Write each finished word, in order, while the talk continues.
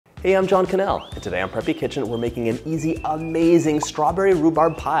Hey, I'm John Cannell, and today on Preppy Kitchen, we're making an easy, amazing strawberry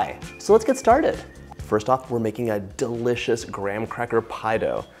rhubarb pie. So let's get started. First off, we're making a delicious graham cracker pie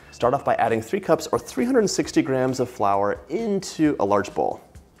dough. Start off by adding 3 cups or 360 grams of flour into a large bowl.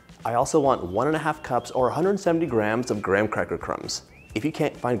 I also want 1.5 cups or 170 grams of graham cracker crumbs. If you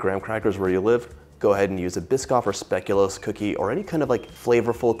can't find graham crackers where you live, go ahead and use a Biscoff or speculoos cookie or any kind of like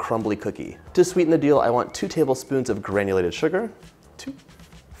flavorful crumbly cookie. To sweeten the deal, I want 2 tablespoons of granulated sugar. 2.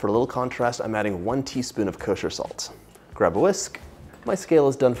 For a little contrast, I'm adding 1 teaspoon of kosher salt. Grab a whisk. My scale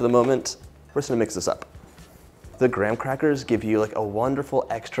is done for the moment. We're just gonna mix this up. The graham crackers give you like a wonderful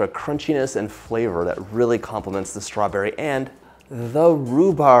extra crunchiness and flavor that really complements the strawberry and the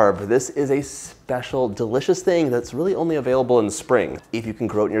rhubarb. This is a special, delicious thing that's really only available in the spring. If you can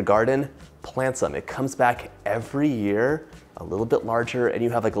grow it in your garden, plant some. It comes back every year, a little bit larger, and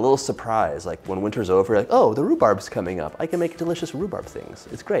you have like a little surprise. Like when winter's over, you're like, oh, the rhubarb's coming up. I can make delicious rhubarb things.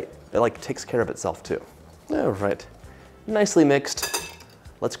 It's great. It like takes care of itself too. All right, nicely mixed.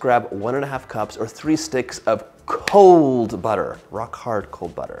 Let's grab 1.5 cups or 3 sticks of cold butter, rock hard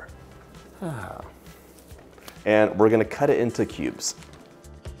cold butter. And we're gonna cut it into cubes.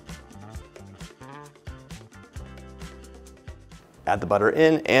 Add the butter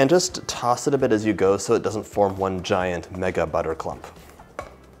in and just toss it a bit as you go so it doesn't form one giant mega butter clump.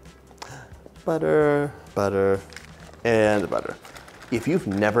 Butter, butter, and butter. If you've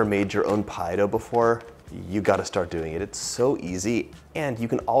never made your own pie dough before, you gotta start doing it. It's so easy, and you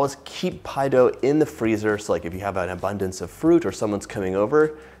can always keep pie dough in the freezer, so like if you have an abundance of fruit or someone's coming over,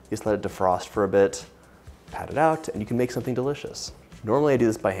 you just let it defrost for a bit, pat it out, and you can make something delicious. Normally I do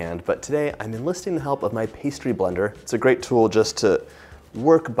this by hand, but today I'm enlisting the help of my pastry blender. It's a great tool just to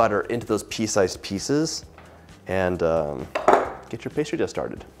work butter into those pea-sized pieces and get your pastry dough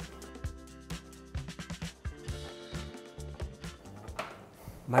started.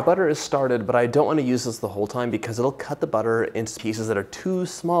 My butter is started, but I don't want to use this the whole time because it'll cut the butter into pieces that are too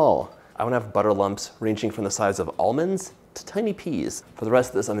small. I want to have butter lumps ranging from the size of almonds to tiny peas. For the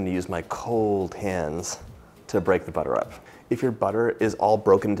rest of this, I'm going to use my cold hands to break the butter up. If your butter is all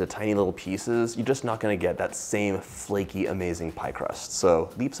broken into tiny little pieces, you're just not gonna get that same flaky, amazing pie crust. So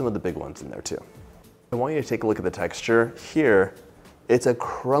leave some of the big ones in there too. I want you to take a look at the texture. Here, it's a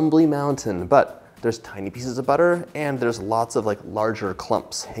crumbly mountain, but there's tiny pieces of butter and there's lots of like larger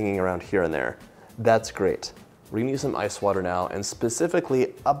clumps hanging around here and there. That's great. We're gonna use some ice water now, and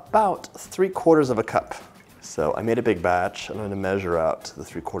specifically about 3/4 of a cup. So I made a big batch. I'm gonna measure out the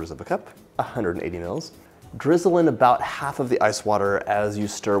 3/4 of a cup, 180 mils. Drizzle in about half of the ice water as you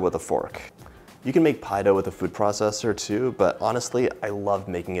stir with a fork. You can make pie dough with a food processor too, but honestly, I love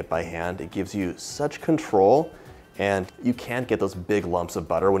making it by hand. It gives you such control, and you can't get those big lumps of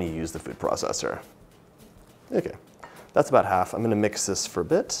butter when you use the food processor. Okay, that's about half. I'm gonna mix this for a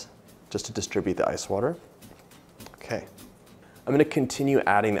bit, just to distribute the ice water. Okay, I'm gonna continue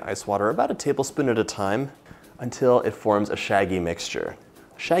adding the ice water about a tablespoon at a time until it forms a shaggy mixture.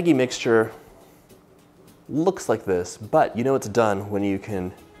 Shaggy mixture looks like this, but you know it's done when you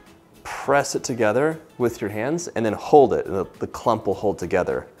can press it together with your hands and then hold it, and the clump will hold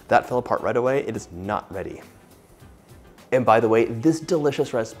together. That fell apart right away. It is not ready. And by the way, this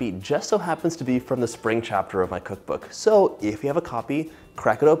delicious recipe just so happens to be from the spring chapter of my cookbook. So if you have a copy,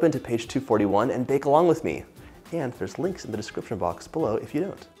 crack it open to page 241 and bake along with me. And there's links in the description box below if you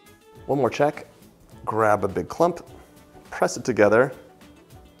don't. One more check. Grab a big clump, press it together.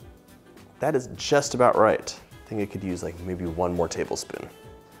 That is just about right. I think I could use like maybe 1 more tablespoon.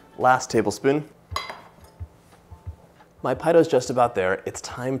 Last tablespoon. My pie dough is just about there. It's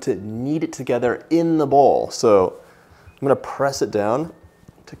time to knead it together in the bowl. So I'm gonna press it down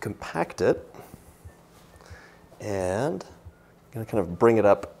to compact it, and I'm gonna kind of bring it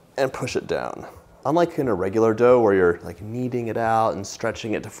up and push it down. Unlike in a regular dough where you're like kneading it out and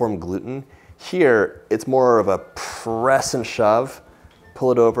stretching it to form gluten, here it's more of a press and shove.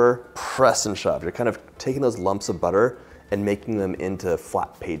 Pull it over, press and shove. You're kind of taking those lumps of butter and making them into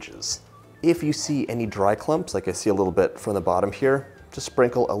flat pages. If you see any dry clumps, like I see a little bit from the bottom here, just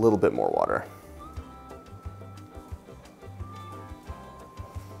sprinkle a little bit more water.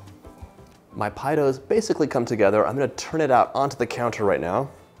 My pie dough's basically come together. I'm gonna turn it out onto the counter right now.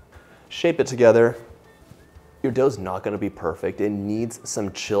 Shape it together. Your dough's not gonna be perfect. It needs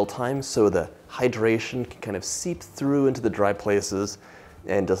some chill time so the hydration can kind of seep through into the dry places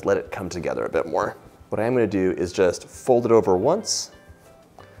and just let it come together a bit more. What I am gonna do is just fold it over once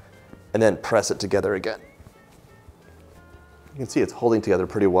and then press it together again. You can see it's holding together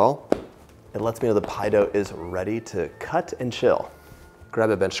pretty well. It lets me know the pie dough is ready to cut and chill.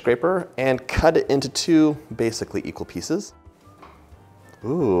 Grab a bench scraper and cut it into 2 basically equal pieces.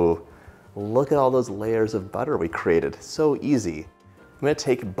 Ooh, look at all those layers of butter we created. So easy. I'm gonna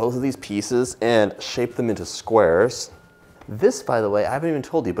take both of these pieces and shape them into squares. This, by the way, I haven't even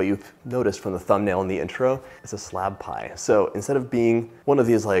told you, but you've noticed from the thumbnail and the intro, it's a slab pie. So instead of being one of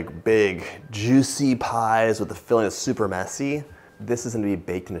these like big, juicy pies with the filling that's super messy, this is gonna be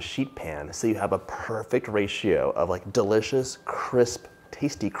baked in a sheet pan. So you have a perfect ratio of like delicious, crisp,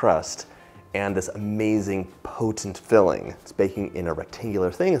 tasty crust and this amazing, potent filling. It's baking in a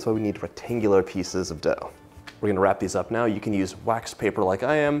rectangular thing, that's why we need rectangular pieces of dough. We're gonna wrap these up now. You can use wax paper like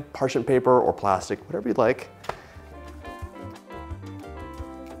I am, parchment paper or plastic, whatever you'd like.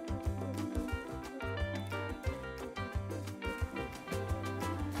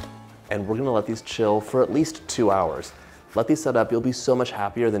 And we're gonna let these chill for at least 2 hours. Let these set up, you'll be so much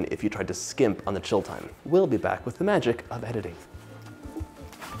happier than if you tried to skimp on the chill time. We'll be back with the magic of editing.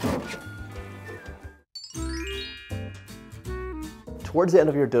 Towards the end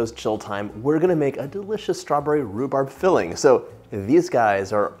of your dough's chill time, we're gonna make a delicious strawberry rhubarb filling. So these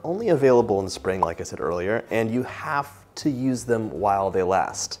guys are only available in the spring, like I said earlier, and you have to use them while they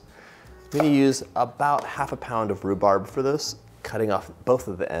last. I'm gonna use about ½ pound of rhubarb for this, cutting off both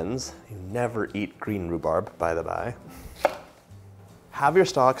of the ends. You never eat green rhubarb, by the by. Have your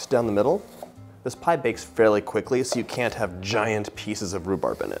stalks down the middle. This pie bakes fairly quickly, so you can't have giant pieces of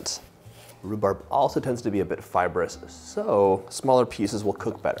rhubarb in it. Rhubarb also tends to be a bit fibrous, so smaller pieces will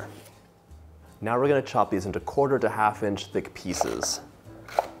cook better. Now we're gonna chop these into 1/4 to 1/2 inch thick pieces.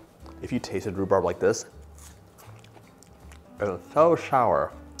 If you tasted rhubarb like this, it's so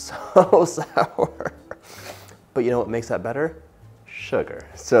sour, so sour. But you know what makes that better? Sugar.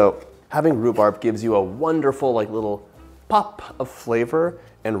 So having rhubarb gives you a wonderful like little pop of flavor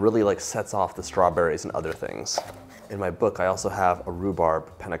and really like sets off the strawberries and other things. In my book, I also have a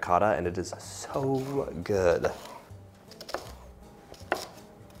rhubarb panna cotta, and it is so good.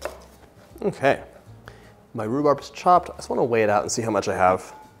 Okay, my rhubarb is chopped. I just want to weigh it out and see how much I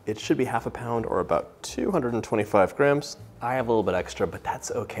have. It should be ½ pound or about 225 grams. I have a little bit extra, but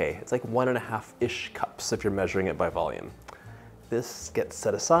that's okay. It's like 1.5-ish cups if you're measuring it by volume. This gets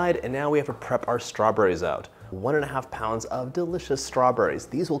set aside, and now we have to prep our strawberries out. 1.5 pounds of delicious strawberries.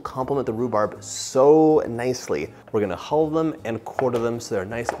 These will complement the rhubarb so nicely. We're gonna hull them and quarter them so they're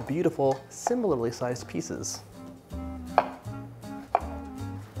nice, beautiful, similarly sized pieces.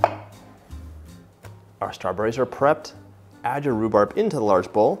 Our strawberries are prepped. Add your rhubarb into the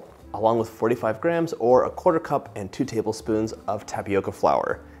large bowl, along with 45 grams or 1/4 cup and 2 tablespoons of tapioca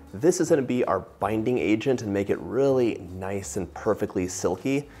flour. This is gonna be our binding agent and make it really nice and perfectly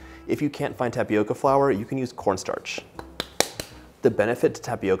silky. If you can't find tapioca flour, you can use cornstarch. The benefit to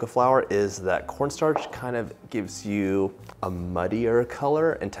tapioca flour is that cornstarch kind of gives you a muddier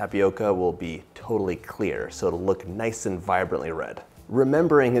color, and tapioca will be totally clear, so it'll look nice and vibrantly red.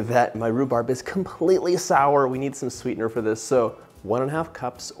 Remembering that my rhubarb is completely sour, we need some sweetener for this, so 1.5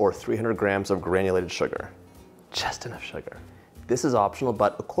 cups or 300 grams of granulated sugar. Just enough sugar. This is optional,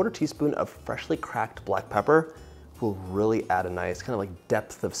 but 1/4 teaspoon of freshly cracked black pepper will really add a nice kind of like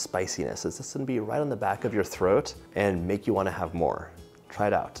depth of spiciness. It's just gonna be right on the back of your throat and make you wanna have more. Try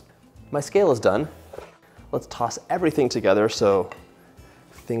it out. My scale is done. Let's toss everything together so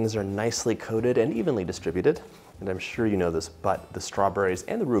things are nicely coated and evenly distributed. And I'm sure you know this, but the strawberries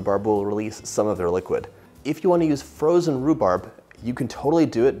and the rhubarb will release some of their liquid. If you wanna use frozen rhubarb, you can totally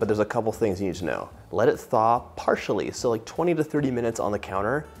do it, but there's a couple things you need to know. Let it thaw partially, so like 20 to 30 minutes on the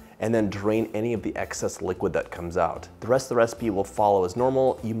counter, and then drain any of the excess liquid that comes out. The rest of the recipe will follow as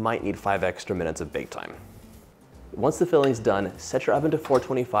normal. You might need 5 extra minutes of bake time. Once the filling's done, set your oven to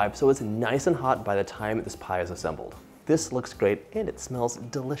 425 so it's nice and hot by the time this pie is assembled. This looks great and it smells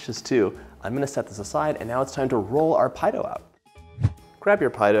delicious too. I'm gonna set this aside, and now it's time to roll our pie dough out. Grab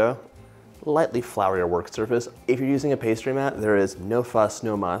your pie dough, lightly flour your work surface. If you're using a pastry mat, there is no fuss,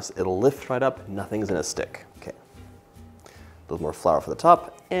 no muss. It'll lift right up, nothing's gonna stick. Okay. A little more flour for the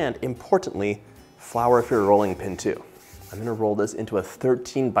top, and importantly, flour for your rolling pin too. I'm gonna roll this into a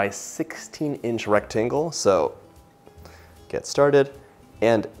 13 by 16 inch rectangle, so get started.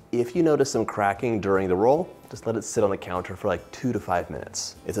 And if you notice some cracking during the roll, just let it sit on the counter for like 2 to 5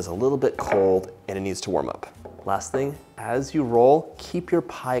 minutes. It's just a little bit cold and it needs to warm up. Last thing, as you roll, keep your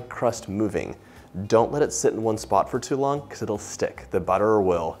pie crust moving. Don't let it sit in one spot for too long because it'll stick. The butter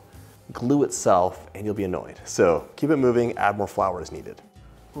will glue itself and you'll be annoyed. So keep it moving, add more flour as needed.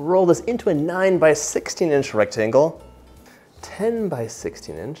 Roll this into a 9 by 16 inch rectangle, 10 by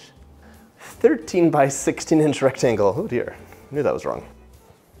 16 inch, 13 by 16 inch rectangle. Oh dear, I knew that was wrong.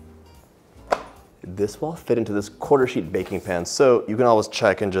 This will fit into this 1/4 sheet baking pan, so you can always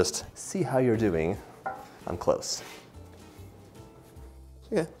check and just see how you're doing. I'm close.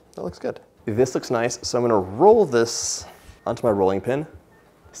 Okay, that looks good. This looks nice, so I'm gonna roll this onto my rolling pin.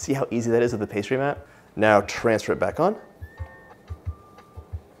 See how easy that is with the pastry mat? Now transfer it back on.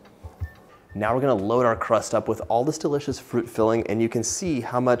 Now we're gonna load our crust up with all this delicious fruit filling, and you can see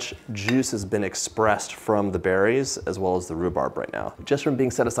how much juice has been expressed from the berries as well as the rhubarb right now, just from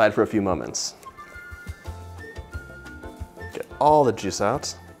being set aside for a few moments. Get all the juice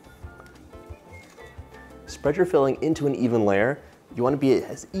out. Spread your filling into an even layer. You want to be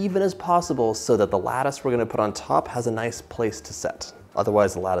as even as possible so that the lattice we're going to put on top has a nice place to set.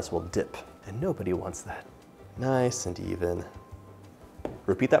 Otherwise the lattice will dip, and nobody wants that. Nice and even.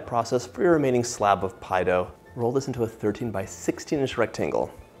 Repeat that process for your remaining slab of pie dough. Roll this into a 13 by 16 inch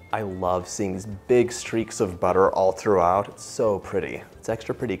rectangle. I love seeing these big streaks of butter all throughout. It's so pretty. It's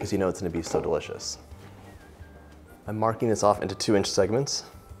extra pretty because you know it's going to be so delicious. I'm marking this off into 2-inch segments.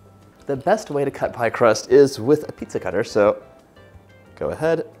 The best way to cut pie crust is with a pizza cutter, so go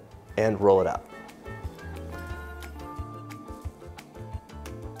ahead and roll it out.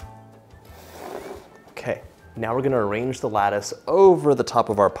 Okay, now we're gonna arrange the lattice over the top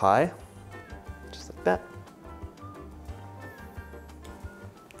of our pie, just like that.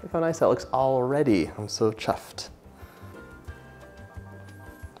 Look how nice that looks already. I'm so chuffed.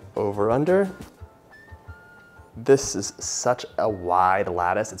 Over, under. This is such a wide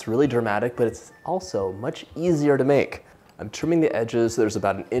lattice. It's really dramatic, but it's also much easier to make. I'm trimming the edges so there's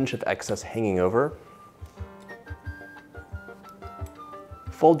about 1 inch of excess hanging over.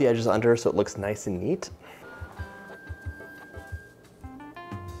 Fold the edges under so it looks nice and neat.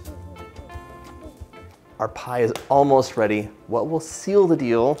 Our pie is almost ready. What will seal the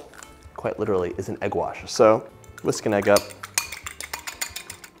deal, quite literally, is an egg wash. So whisk an egg up.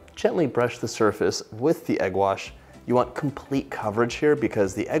 Gently brush the surface with the egg wash. You want complete coverage here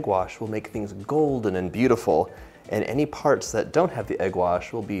because the egg wash will make things golden and beautiful, and any parts that don't have the egg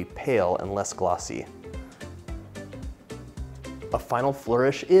wash will be pale and less glossy. A final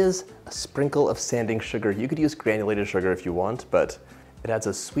flourish is a sprinkle of sanding sugar. You could use granulated sugar if you want, but it adds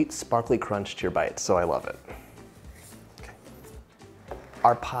a sweet, sparkly crunch to your bite, so I love it. Okay.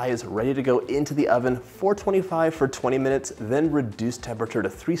 Our pie is ready to go into the oven, 425 for 20 minutes, then reduce temperature to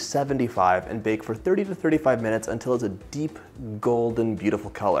 375 and bake for 30 to 35 minutes until it's a deep, golden, beautiful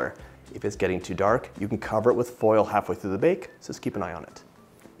color. If it's getting too dark, you can cover it with foil halfway through the bake, so just keep an eye on it.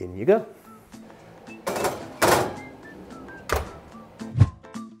 In you go.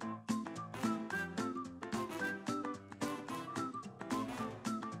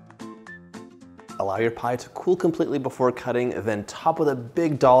 Allow your pie to cool completely before cutting, then top with a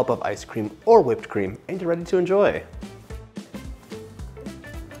big dollop of ice cream or whipped cream, and you're ready to enjoy.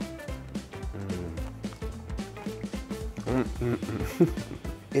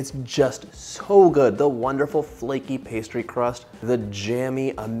 It's just so good. The wonderful flaky pastry crust, the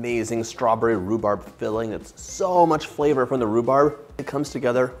jammy, amazing strawberry rhubarb filling. It's so much flavor from the rhubarb. It comes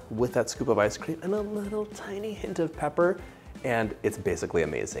together with that scoop of ice cream and a little tiny hint of pepper, and it's basically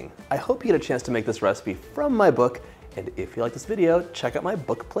amazing. I hope you get a chance to make this recipe from my book, and if you like this video, check out my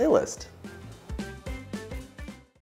book playlist.